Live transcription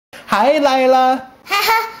Hi, Lila.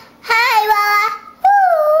 Hi, Lola.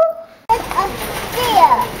 It's a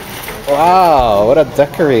deer. Wow, what a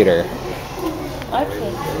decorator.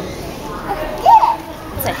 Okay.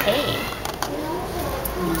 It's a hay.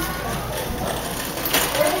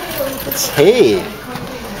 It's hay.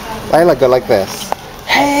 Lila, go like this.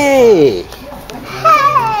 Hey!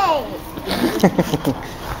 Hey! Let's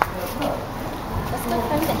go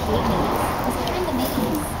find the hay maze. Let's go find the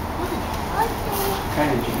maze.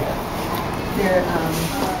 Kind did you get?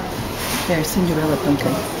 They're Cinderella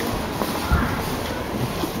pumpkins.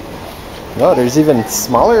 No, there's even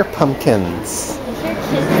smaller pumpkins.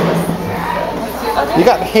 You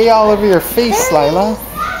got hay all over your face, Lila.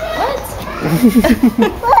 What?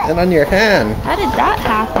 And on your hand. How did that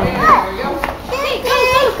happen? Hey, go!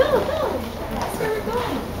 That's where we're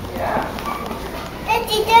going.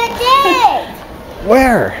 Daddy.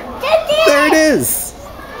 Where? There it is.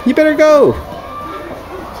 You better go.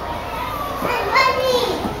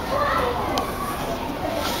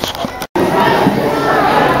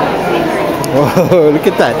 Whoa, look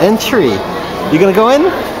at that entry. You gonna go in?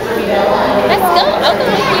 Let's go. I'll go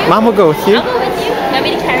with you. Mom will go with you. I'll go with you. Want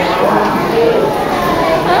me to carry you?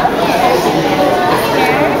 Huh?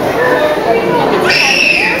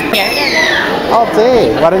 All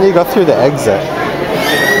day. Why don't you go through the exit?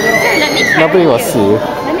 Here, let me carry Nobody will you. see you.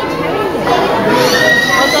 Let me carry you.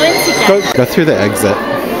 We'll go in together. Go through the exit. Is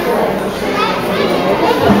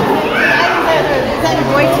that your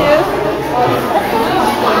boy too?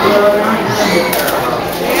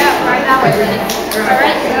 Yeah, right that way.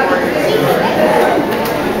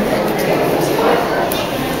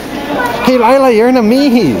 Hey Lila, you're in a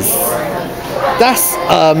maze. That's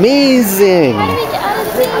amazing. How do we get out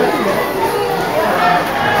of this?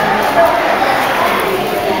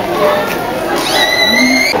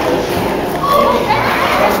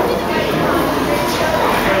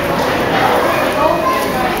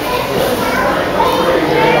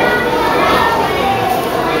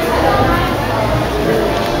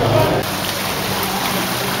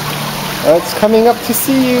 Oh, it's coming up to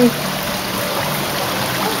see you.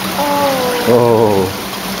 Oh.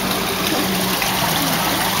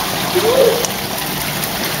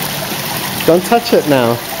 Don't touch it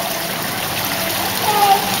now.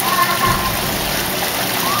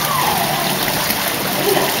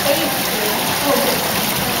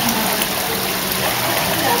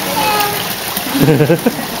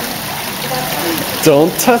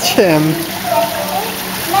 Don't touch him.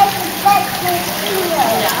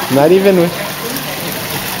 Not even with...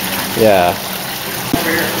 Yeah.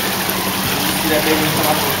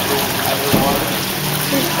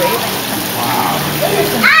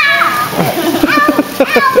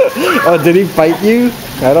 Oh, did he bite you?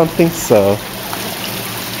 I don't think so.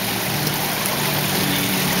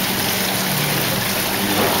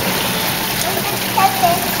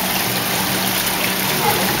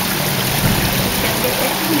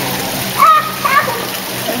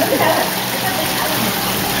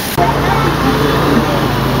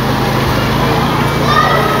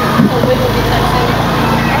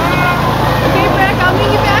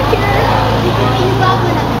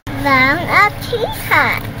 Found a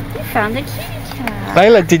teacup. We found a kitty cat.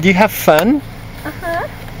 Lila, did you have fun? Uh-huh.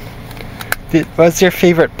 What was your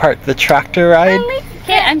favorite part? The tractor ride?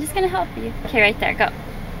 Okay, I'm just gonna help you. Okay, right there, go.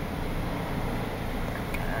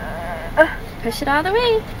 Push it all the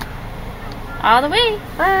way. All the way.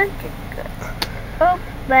 Oh,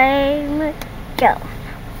 baby, go.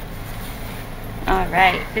 All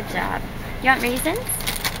right, good job. You want raisins?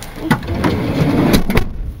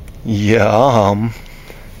 Yum.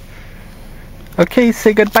 Okay,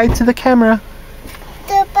 say goodbye to the camera.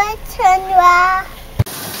 Goodbye, Chandra.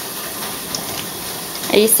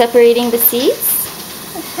 Are you separating the seeds?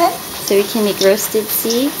 Uh-huh. So we can make roasted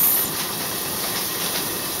seeds?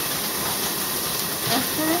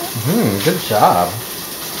 Good job.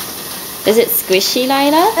 Is it squishy,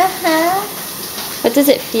 Lila? Uh-huh. What does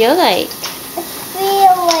it feel like? It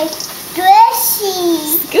feels like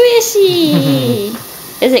squishy. Squishy!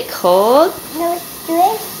 Is it cold? No,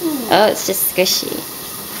 squishy. Oh, it's just squishy.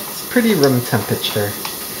 It's pretty room temperature.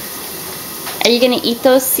 Are you gonna eat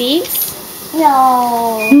those seeds?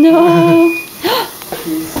 No. No!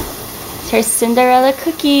 It's her Cinderella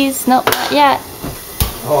cookies. Nope, not yet.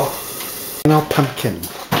 Oh. No pumpkin.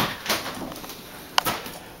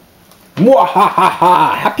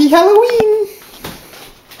 Mwahaha! Happy Halloween!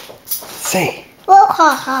 Say, Oh,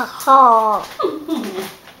 ha, ha, ha.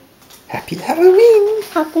 Happy Halloween!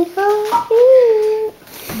 Happy Halloween.